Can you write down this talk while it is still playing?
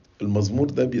المزمور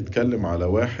ده بيتكلم على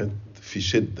واحد في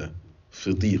شدة،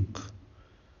 في ضيق،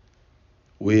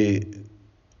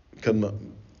 وكان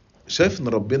شايف ان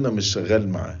ربنا مش شغال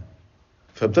معاه،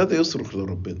 فابتدى يصرخ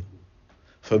لربنا،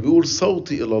 فبيقول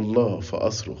صوتي الى الله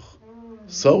فاصرخ،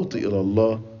 صوتي الى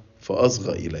الله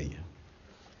فاصغى الي.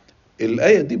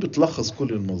 الآية دي بتلخص كل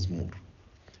المزمور،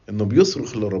 انه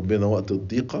بيصرخ لربنا وقت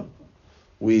الضيقة،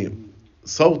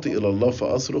 وصوتي الى الله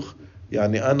فاصرخ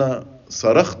يعني انا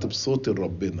صرخت بصوت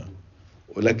ربنا،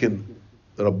 ولكن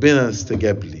ربنا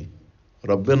استجاب لي،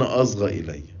 ربنا اصغى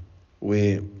الي.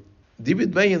 ودي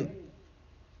بتبين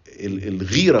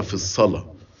الغيرة في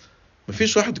الصلاة.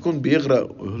 مفيش واحد يكون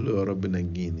بيغرق ويقول له يا رب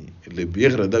نجيني، اللي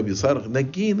بيغرق ده بيصرخ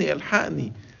نجيني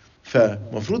الحقني.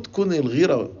 فمفروض تكون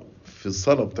الغيرة في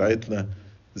الصلاة بتاعتنا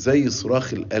زي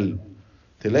صراخ القلب.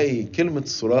 تلاقي كلمة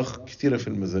صراخ كتيرة في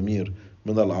المزامير،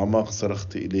 من الأعماق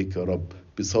صرخت إليك يا رب،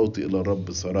 بصوتي إلى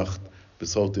الرب صرخت،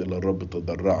 بصوتي إلى الرب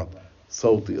تضرعت،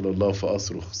 صوتي إلى الله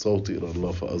فأصرخ، صوتي إلى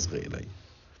الله فأصغى إلي.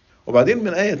 وبعدين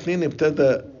من آية 2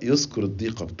 ابتدى يذكر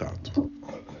الضيقة بتاعته.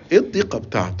 إيه الضيقة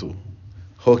بتاعته؟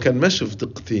 هو كان ماشي في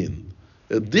ضيقتين،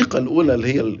 الضيقة الأولى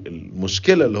اللي هي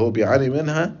المشكلة اللي هو بيعاني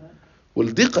منها،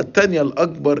 والضيقة التانية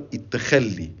الأكبر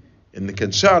التخلي، إن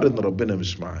كان شعر إن ربنا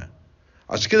مش معاه.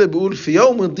 عشان كده بيقول في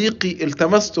يوم ضيقي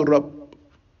التمست الرب،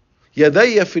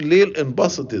 يدي في الليل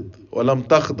انبسطت ولم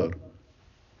تخضر،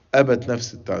 أبت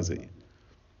نفس التعزية.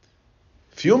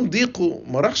 في يوم ضيقه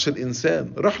ما راحش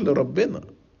الإنسان، راح لربنا،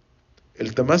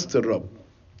 التمست الرب.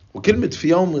 وكلمة في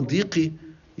يوم ضيقي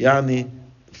يعني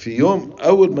في يوم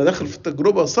أول ما دخل في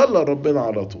التجربة صلى ربنا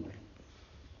على طول.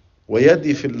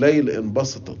 ويدي في الليل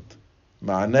انبسطت،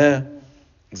 معناه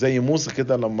زي موسى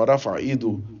كده لما رفع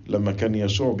ايده لما كان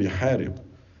يشوع بيحارب،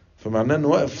 فمعناه انه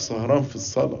واقف سهران في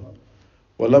الصلاة.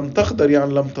 ولم تخضر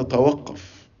يعني لم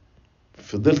تتوقف،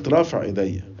 فضلت رافع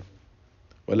ايديا،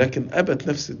 ولكن ابت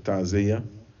نفس التعزية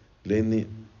لاني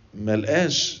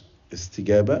ملقاش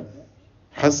استجابة،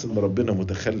 حس ان ربنا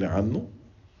متخلي عنه.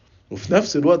 وفي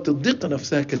نفس الوقت الضيقة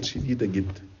نفسها كانت شديدة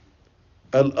جدا.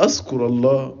 قال اذكر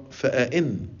الله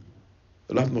فأئن.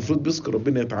 الواحد المفروض بيذكر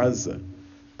ربنا يتعزى،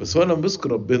 بس هو لما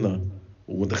بيذكر ربنا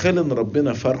ومتخيل ان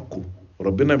ربنا فارقه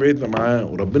وربنا بعيد معاه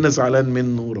وربنا زعلان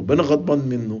منه وربنا غضبان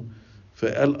منه،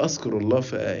 فقال اذكر الله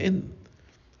فأئن.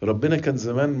 ربنا كان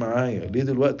زمان معايا، ليه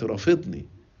دلوقتي رافضني؟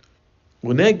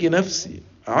 وناجي نفسي.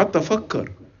 قعدت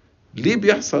افكر ليه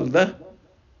بيحصل ده؟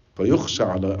 فيخشى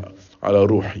على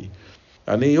روحي.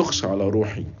 يعني ايه يخشى على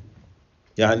روحي؟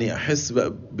 يعني احس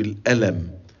بقى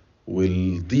بالألم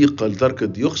والضيقة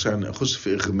لدرجة يخشى ان اخش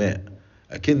في اغماء،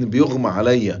 اكن بيغمى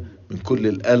عليا من كل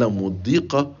الألم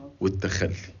والضيقة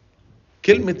والتخلي.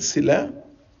 كلمة سلا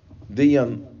دي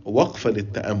وقفة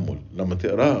للتأمل، لما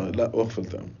تقراها لا وقفة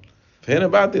للتأمل. فهنا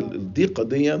بعد الضيقة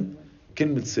دي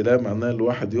كلمة سلا معناها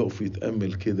الواحد يقف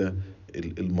يتأمل كده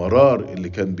المرار اللي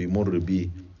كان بيمر بيه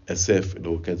أساف اللي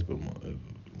هو كاتب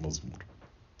المزمور.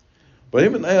 وهي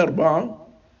من آية 4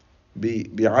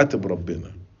 بيعاتب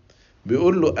ربنا،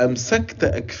 بيقول له أمسكت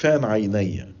أكفان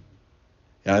عيني،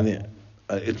 يعني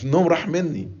النوم راح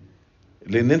مني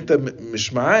لأن أنت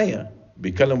مش معايا.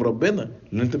 بيكلم ربنا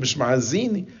لأن أنت مش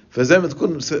معزيني، فزي ما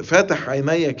تكون فاتح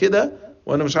عيني كده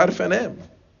وأنا مش عارف أنام.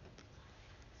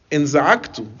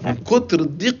 انزعجت من كتر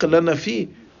الضيق اللي أنا فيه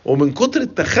ومن كتر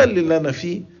التخلي اللي أنا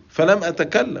فيه، فلم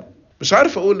أتكلم. مش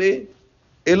عارف أقول إيه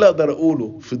اللي أقدر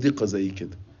أقوله في ضيقة زي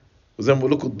كده. وزي ما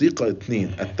بقول لكم الضيقة 2،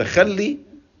 التخلي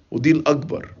ودي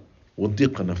الأكبر،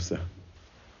 والضيقة نفسها.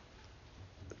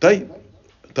 طيب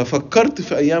تفكرت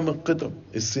في أيام القدم،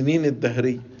 السنين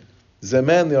الدهرية،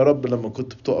 زمان يا رب لما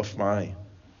كنت بتقف معايا،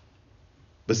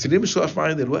 بس ليه مش واقف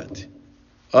معايا دلوقتي؟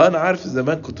 أنا عارف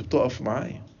زمان كنت بتقف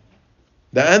معايا،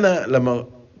 ده أنا لما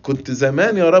كنت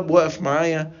زمان يا رب واقف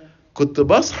معايا كنت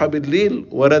بصحى بالليل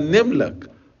ورنم لك،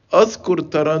 أذكر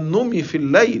ترنمي في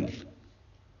الليل،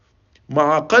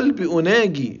 مع قلبي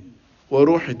أناجي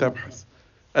وروحي تبحث.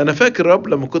 أنا فاكر رب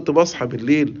لما كنت بصحى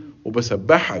بالليل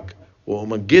وبسبحك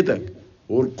وأمجدك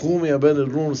وأقول قوم يا بني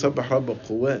الروم وسبح رب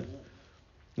القوات.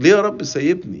 ليه يا رب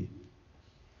سايبني؟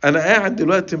 أنا قاعد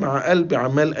دلوقتي مع قلبي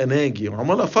عمال أناجي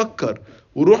وعمال أفكر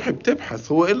وروحي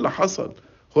بتبحث، هو إيه اللي حصل؟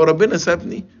 هو ربنا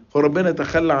سابني؟ هو ربنا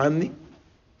تخلى عني؟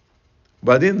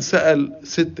 بعدين سأل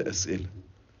 6 أسئلة.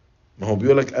 ما هو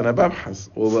بيقولك أنا ببحث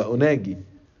وبأناجي،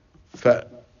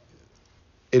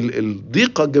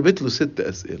 فالضيقة جابت له 6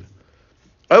 أسئلة.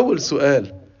 أول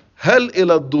سؤال، هل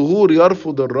إلى الدهور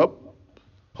يرفض الرب؟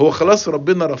 هو خلاص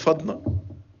ربنا رفضنا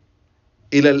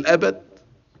إلى الأبد؟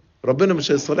 ربنا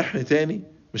مش هيصالحني تاني؟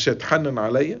 مش هيتحنن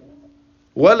عليا؟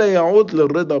 ولا يعود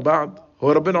للرضا بعد؟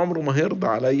 هو ربنا عمره ما هيرضى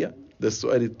عليا؟ ده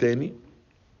السؤال التاني.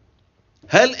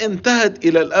 هل انتهت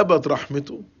إلى الأبد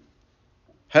رحمته؟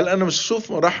 هل أنا مش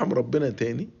هشوف مراحم ربنا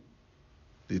تاني؟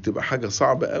 دي تبقى حاجة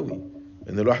صعبة قوي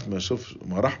إن الواحد ما يشوفش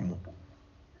مراحمه.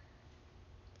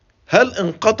 هل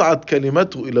انقطعت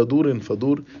كلمته إلى دور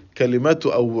فدور؟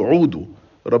 كلمته أو وعوده،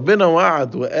 ربنا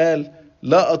وعد وقال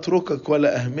لا أتركك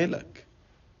ولا أهملك،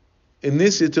 إن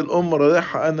نسيت الأم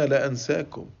رضيعها أنا لا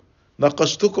أنساكم،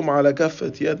 نقشتكم على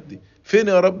كفة يدي. فين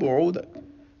يا رب وعودك؟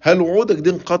 هل وعودك دي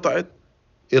انقطعت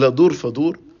إلى دور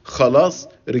فدور؟ خلاص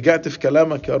رجعت في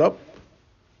كلامك يا رب؟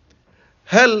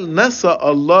 هل نسى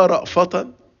الله رأفة؟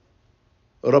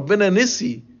 ربنا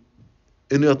نسي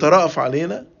إنه يترأف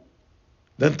علينا؟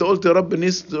 ده أنت قلت يا رب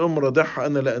نسيت الأم رضيعها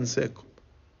أنا لا أنساكم.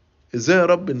 إزاي يا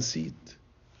رب نسيت؟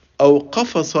 أو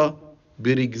قفص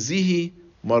برجزه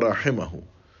مراحمه،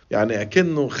 يعني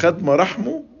أكنه خد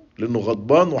مراحمه لأنه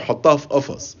غضبان وحطها في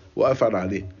قفص وقفل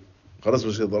عليه، خلاص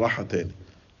مش هيطلعها تاني.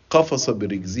 قفص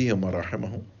برجزه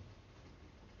مراحمه.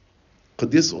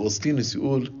 قديس أغسطينوس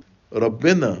يقول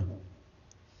ربنا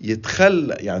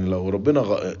يتخلى، يعني لو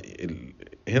ربنا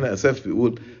هنا أساف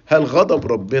بيقول هل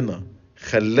غضب ربنا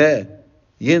خلاه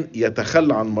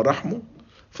يتخلى عن مراحمه؟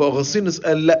 فأغسطينوس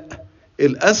قال لا،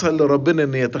 الأسهل لربنا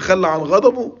أن يتخلى عن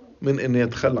غضبه من أن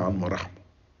يتخلى عن مراحمه.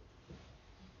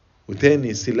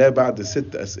 وتاني سلا بعد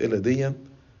 6 أسئلة دي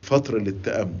فترة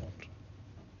للتأمل.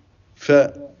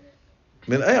 فمن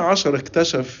آية 10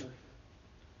 اكتشف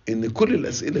أن كل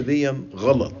الأسئلة دي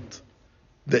غلط،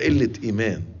 ده قلة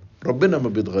إيمان. ربنا ما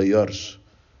بيتغيرش،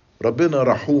 ربنا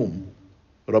رحوم،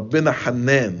 ربنا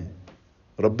حنان،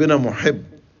 ربنا محب.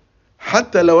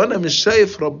 حتى لو أنا مش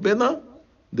شايف ربنا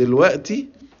دلوقتي،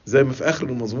 زي ما في آخر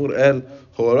المزمور قال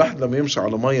هو الواحد لما يمشي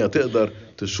على مية تقدر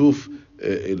تشوف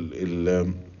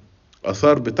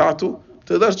الأثار بتاعته،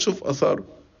 تقدر تشوف أثاره.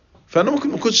 فأنا ممكن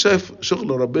ما كنتش شايف شغل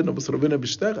ربنا، بس ربنا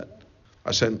بيشتغل.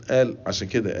 عشان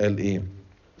كده قال إيه؟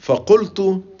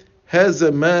 فقلت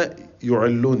هذا ما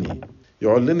يعلني.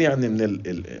 يعلني يعني من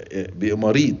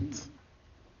مريض،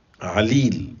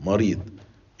 عليل مريض.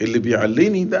 اللي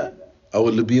بيعلني ده أو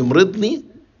اللي بيمرضني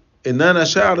إن أنا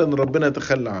شاعر إن ربنا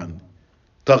تخلى عني.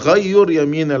 تغير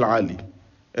يمين العلي،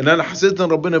 إن أنا حسيت إن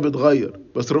ربنا بيتغير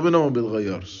بس ربنا ما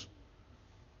بيتغيرش.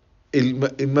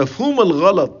 المفهوم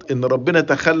الغلط إن ربنا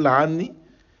تخلى عني،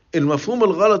 المفهوم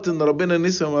الغلط إن ربنا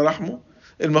نسي مراحمه،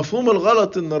 المفهوم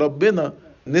الغلط إن ربنا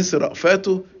نسي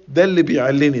رأفاته، ده اللي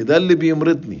بيعلني، ده اللي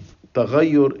بيمرضني.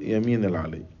 تغير يمين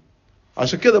العلي.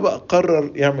 عشان كده بقى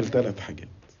قرر يعمل 3 حاجات،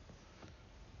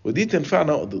 ودي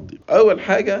تنفعنا وقت الضيق. أول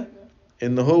حاجة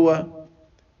إن هو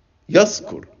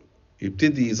يذكر،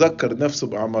 يبتدي يذكر نفسه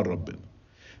بأعمال ربنا.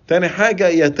 تاني حاجة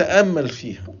يتأمل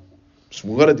فيها، مش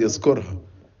مجرد يذكرها،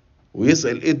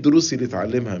 ويسأل ايه الدروس اللي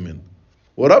اتعلمها منه.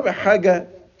 ورابع حاجة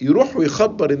يروح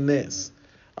ويخبر الناس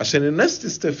عشان الناس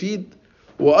تستفيد،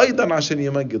 وأيضا عشان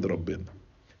يمجد ربنا.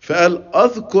 فقال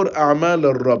أذكر أعمال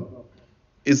الرب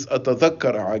إذ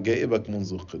أتذكر عجائبك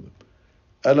منذ القدم.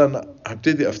 قال أنا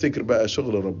هبتدي أفتكر بقى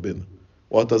شغل ربنا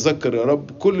وأتذكر يا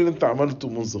رب كل اللي أنت عملته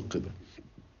منذ القدم.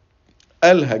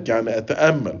 ألهج يعني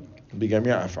أتأمل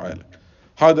بجميع أفعالك.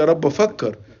 هقعد يا رب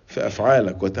أفكر في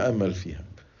أفعالك وأتأمل فيها،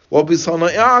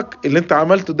 وبصنائعك اللي أنت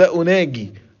عملته ده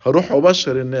أناجي، هروح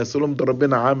أبشر الناس أقول لهم ده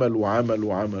ربنا عمل وعمل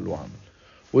وعمل وعمل.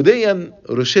 وديا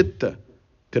روشتة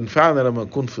تنفعنا لما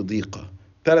نكون في ضيقة.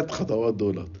 3 خطوات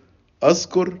دولت: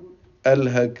 أذكر،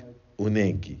 ألهج،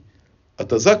 أناجي.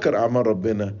 أتذكر أعمال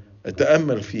ربنا،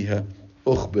 أتأمل فيها،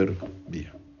 أخبر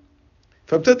بيها.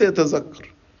 فابتدي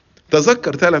أتذكر.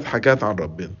 تذكر 3 حاجات عن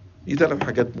ربنا. دي 3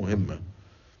 حاجات مهمة.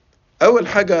 أول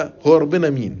حاجة هو ربنا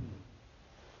مين؟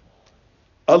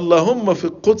 اللهم في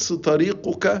القدس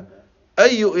طريقك،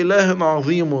 أي إله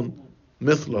عظيم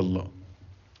مثل الله.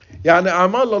 يعني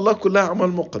أعمال الله كلها أعمال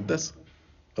مقدسة.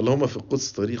 اللهم في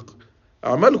القدس طريقك،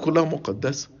 أعماله كلها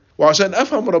مقدسة. وعشان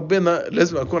أفهم ربنا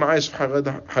لازم أكون عايش في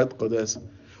حياة قداسة.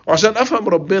 وعشان أفهم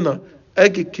ربنا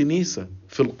أجي الكنيسة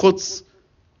في القدس،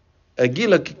 أجي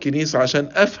لك الكنيسة عشان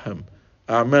أفهم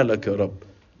أعمالك يا رب.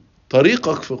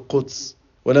 طريقك في القدس.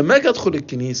 ولما أجي أدخل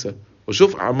الكنيسة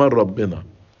وشوف أعمال ربنا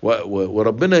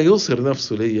وربنا يظهر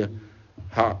نفسه ليا،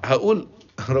 هقول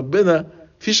ربنا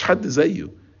فيش حد زيه.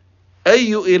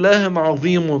 أي إله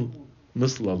عظيم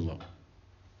مثل الله.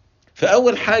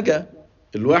 فأول حاجة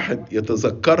الواحد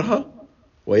يتذكرها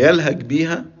ويلهج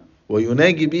بيها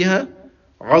ويناجي بيها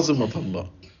عظمة الله.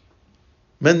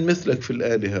 من مثلك في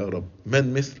الآلهة يا رب؟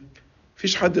 من مثلك؟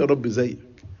 فيش حد يا رب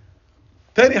زيك.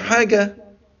 تاني حاجة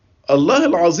الله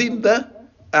العظيم ده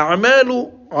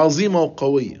أعماله عظيمة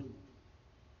وقوية.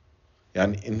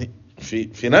 يعني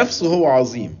في نفسه هو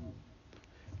عظيم،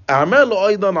 أعماله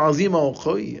أيضا عظيمة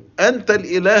وقوية. أنت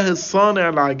الإله الصانع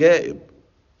العجائب،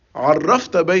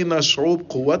 عرفت بين الشعوب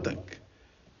قوتك.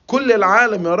 كل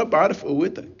العالم يا رب عارف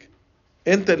قوتك.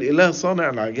 انت الاله صانع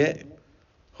العجائب.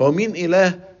 هو مين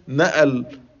اله نقل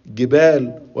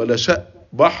جبال ولا شق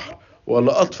بحر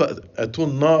ولا اطفأ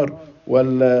اتون نار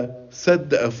ولا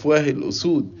سد افواه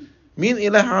الاسود؟ مين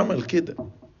اله عمل كده؟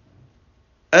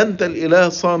 انت الاله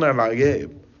صانع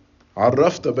العجائب،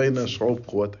 عرفت بين شعوب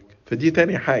قوتك. فدي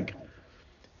تاني حاجة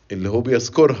اللي هو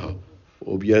بيذكرها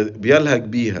وبيلهج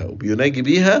بيها وبيناجي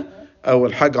بيها.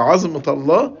 اول حاجة عظمة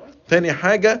الله، تاني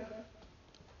حاجة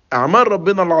اعمال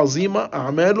ربنا العظيمة،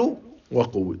 اعماله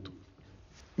وقوته.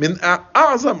 من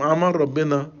اعظم اعمال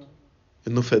ربنا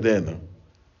انه فدانا،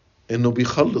 انه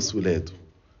بيخلص ولاده،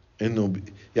 انه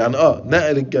يعني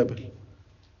نقل الجبل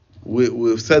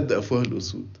وسد افواه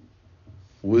الاسود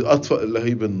واطفأ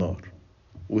لهيب النار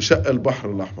وشق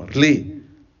البحر الاحمر. ليه؟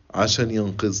 عشان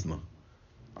ينقذنا،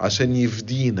 عشان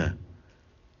يفدينا.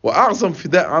 واعظم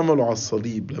فداء عمله على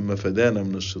الصليب لما فدانا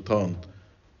من الشيطان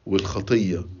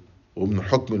والخطية ومن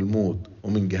حكم الموت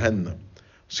ومن جهنم.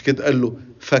 عشان كده قال له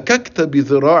فككت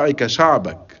بذراعك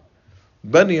شعبك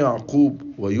بني يعقوب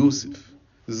ويوسف.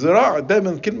 ذراع،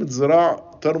 دايما كلمة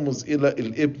ذراع ترمز إلى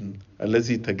الابن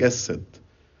الذي تجسد،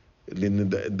 لأن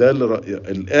ده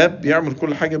الآب بيعمل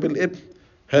كل حاجة بالابن،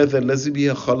 هذا الذي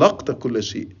به خلقت كل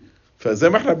شيء. فزي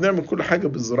ما احنا بنعمل كل حاجة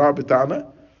بالذراع بتاعنا،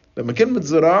 لما كلمة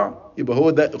ذراع يبقى هو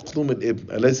ده اقنوم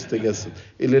الابن الذي تجسد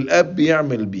اللي الآب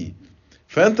بيعمل بيه.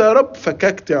 فأنت يا رب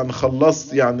فككت، يعني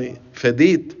خلصت، يعني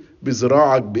فديت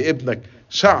بذراعك بابنك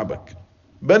شعبك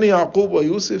بني يعقوب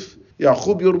ويوسف.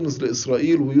 يعقوب يرمز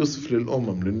لإسرائيل ويوسف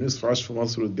للأمم، لأن يوسف عاش في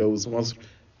مصر واتجوز مصر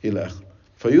إلى آخره.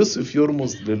 فيوسف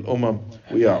يرمز للأمم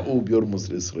ويعقوب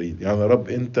يرمز لإسرائيل. يعني يا رب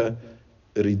أنت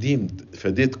ريديمت،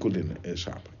 فديت كل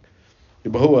شعبك.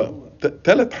 يبقى هو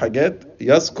 3 حاجات: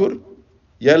 يذكر،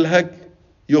 يلهج،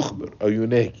 يخبر أو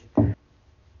يناجي.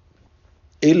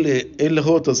 إيه اللي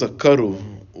هو تذكره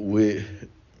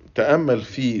وتأمل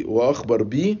فيه وأخبر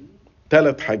بيه؟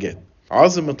 3 حاجات: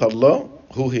 عظمة الله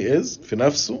who he is في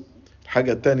نفسه،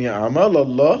 الحاجة التانية أعمال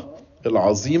الله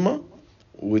العظيمة،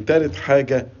 وتالت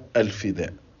حاجة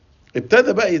الفداء.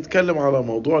 ابتدى بقى يتكلم على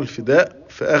موضوع الفداء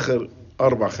في آخر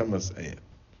 4-5 آيات.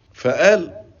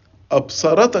 فقال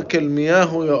أبصرتك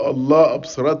المياه يا الله،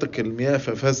 أبصرتك المياه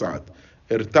ففزعت،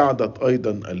 ارتعدت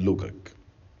أيضا اللجج.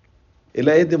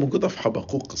 الآية دي موجودة في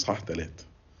حبقوق إصحاح 3،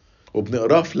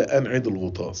 وبنقراها في لقان عيد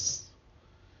الغطاس.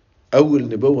 أول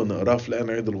نبوة نقراها في لقان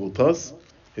عيد الغطاس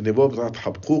النبوة بتاعت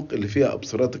حبقوق اللي فيها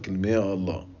أبصرتك المياه يا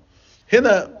الله.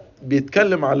 هنا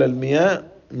بيتكلم على المياه،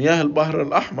 مياه البحر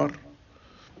الأحمر،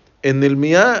 إن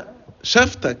المياه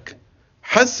شافتك،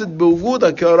 حست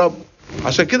بوجودك يا رب،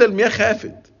 عشان كده المياه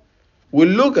خافت.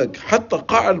 واللجج حتى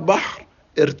قاع البحر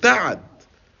ارتعد،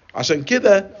 عشان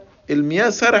كده المياه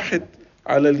سرحت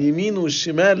على اليمين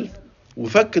والشمال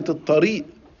وفكت الطريق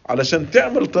علشان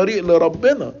تعمل طريق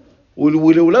لربنا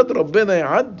ولولاد ربنا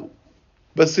يعدوا.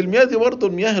 بس المياه دي برضه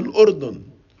المياه الأردن،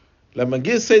 لما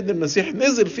جه السيد المسيح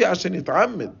نزل فيه عشان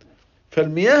يتعمد،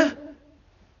 فالمياه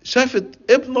شافت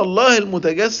ابن الله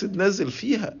المتجسد نازل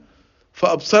فيها.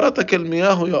 فأبصرتك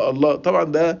المياه يا الله. طبعا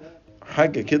ده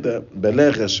حاجة كده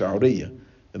بلاغة شعرية،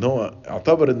 ان هو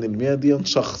اعتبر ان المياه دي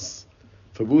شخص،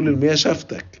 فبيقول المياه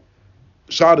شافتك،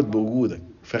 شعرت بوجودك،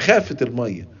 فخافت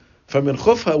المية، فمن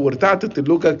خوفها وارتعدت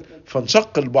اللجج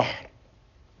فانشق البحر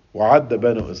وعد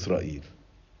بنو إسرائيل.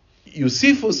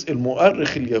 يوسيفوس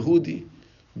المؤرخ اليهودي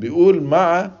بيقول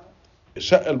مع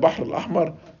شق البحر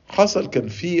الأحمر حصل كان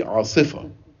فيه عاصفة،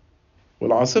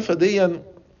 والعاصفة دي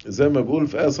زي ما بيقول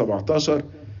في آية 17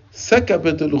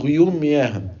 سكبت الغيوم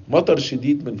مياها، مطر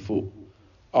شديد من فوق،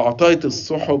 أعطيت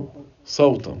السحب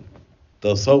صوتا،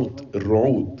 ده صوت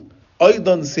الرعود،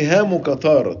 أيضا سهامك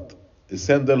طارت،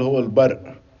 السهام ده اللي هو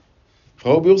البرق.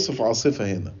 فهو بيوصف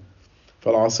عاصفة هنا.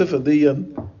 فالعاصفة دي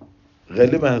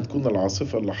غالبا هتكون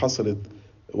العاصفة اللي حصلت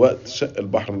وقت شق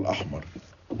البحر الأحمر،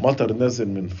 مطر نازل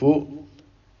من فوق،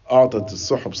 أعطت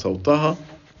السحب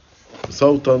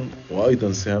صوتا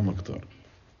وأيضا سهامك طارت.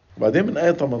 وبعدين من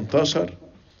آية 18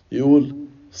 يقول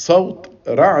صوت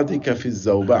رعدك في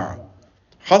الزوبعة.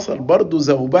 حصل برضو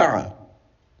زوبعة،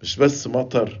 مش بس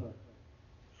مطر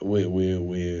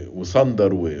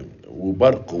وصندر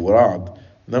وبرق ورعد،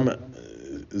 انما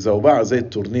زوبعة زي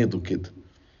التورنيدو كده.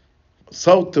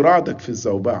 صوت رعدك في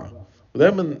الزوبعة،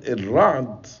 ودايما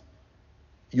الرعد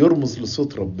يرمز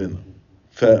لصوت ربنا.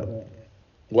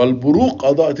 والبروق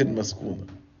أضاءت المسكونة.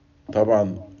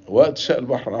 طبعا وقت شق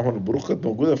البحر الأحمر البروق كانت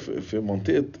موجودة في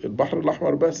منطقة البحر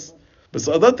الأحمر بس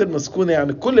أضاءت المسكونة،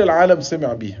 يعني كل العالم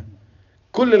سمع بيها،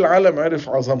 كل العالم عرف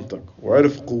عظمتك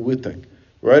وعرف قوتك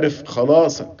وعرف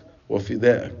خلاصك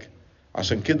وفدائك.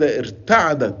 عشان كده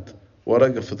ارتعدت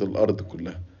ورجفت الأرض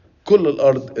كلها، كل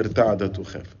الأرض ارتعدت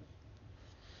وخافت.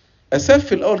 أساف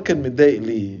في الأول كان متضايق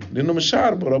ليه؟ لأنه مش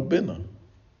شاعر بربنا.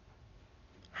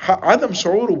 عدم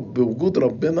شعوره بوجود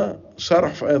ربنا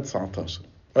شرح في آية 19.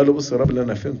 قال له بص يا رب، اللي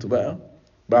أنا فهمته بقى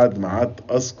بعد ما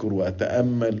قعدت أذكر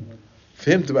وأتأمل،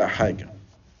 فهمت بقى حاجة.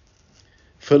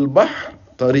 في البحر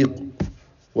طريقه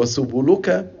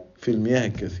وسبلك في المياه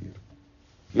الكثير.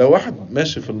 لو واحد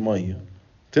ماشي في المية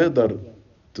تقدر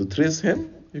تتريس هم؟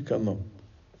 you cannot.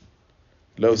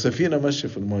 لو سفينة ماشية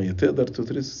في المية تقدر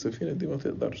تتريس السفينة دي؟ ما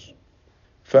تقدرش.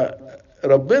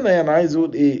 فربنا يعني عايز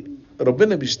يقول ايه؟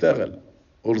 ربنا بيشتغل،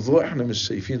 ارزوق احنا مش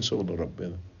شايفين شغل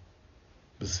ربنا،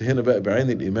 بس هنا بقى بعين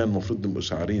الايمان المفروض نبقى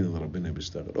شعارين ان ربنا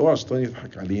بيشتغل. اوعى الشيطان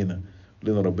يضحك علينا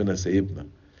لان ربنا سايبنا.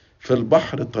 في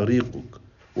البحر طريقك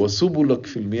وسبلك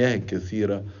في المياه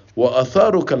الكثيرة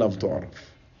وأثارك لم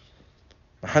تعرف.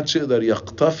 محدش يقدر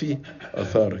يقتفي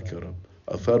أثارك يا رب،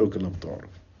 أثارك لم تعرف.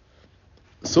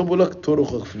 سبلك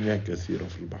طرقك في المياه الكثيرة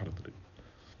وفي البحر طريقك.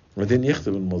 وبعدين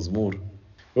يختم المزمور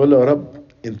يقول له يا رب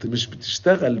انت مش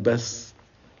بتشتغل بس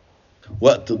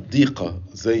وقت الضيقة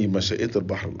زي ما شقيت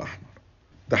البحر الأحمر،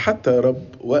 ده حتى يا رب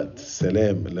وقت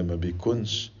السلام لما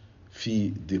بيكونش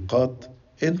في ضيقات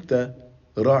انت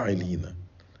راعي لينا.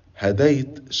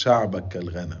 هديت شعبك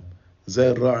كالغنم،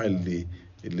 زي الراعي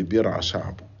اللي بيرعى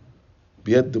شعبه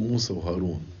بيد موسى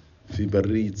وهارون في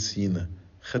برية سينا.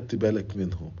 خدت بالك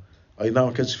منهم. اي نعم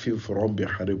ما كانش فيه فرعون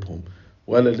بيحاربهم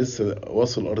ولا لسه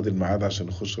وصل ارض الميعاد عشان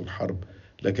يخشوا الحرب،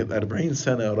 لكن 40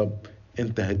 سنة يا رب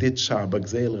انت هديت شعبك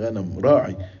زي الغنم،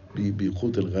 راعي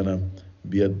بيقود الغنم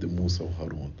بيد موسى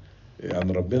وهارون.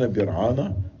 يعني ربنا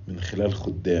بيرعانا من خلال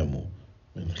خدامه،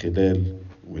 من خلال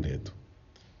ولاده.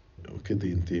 وكده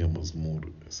ينتهي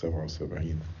مزمور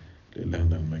 77.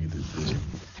 لإلهنا المجد الدائم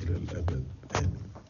إلى الأبد آمين.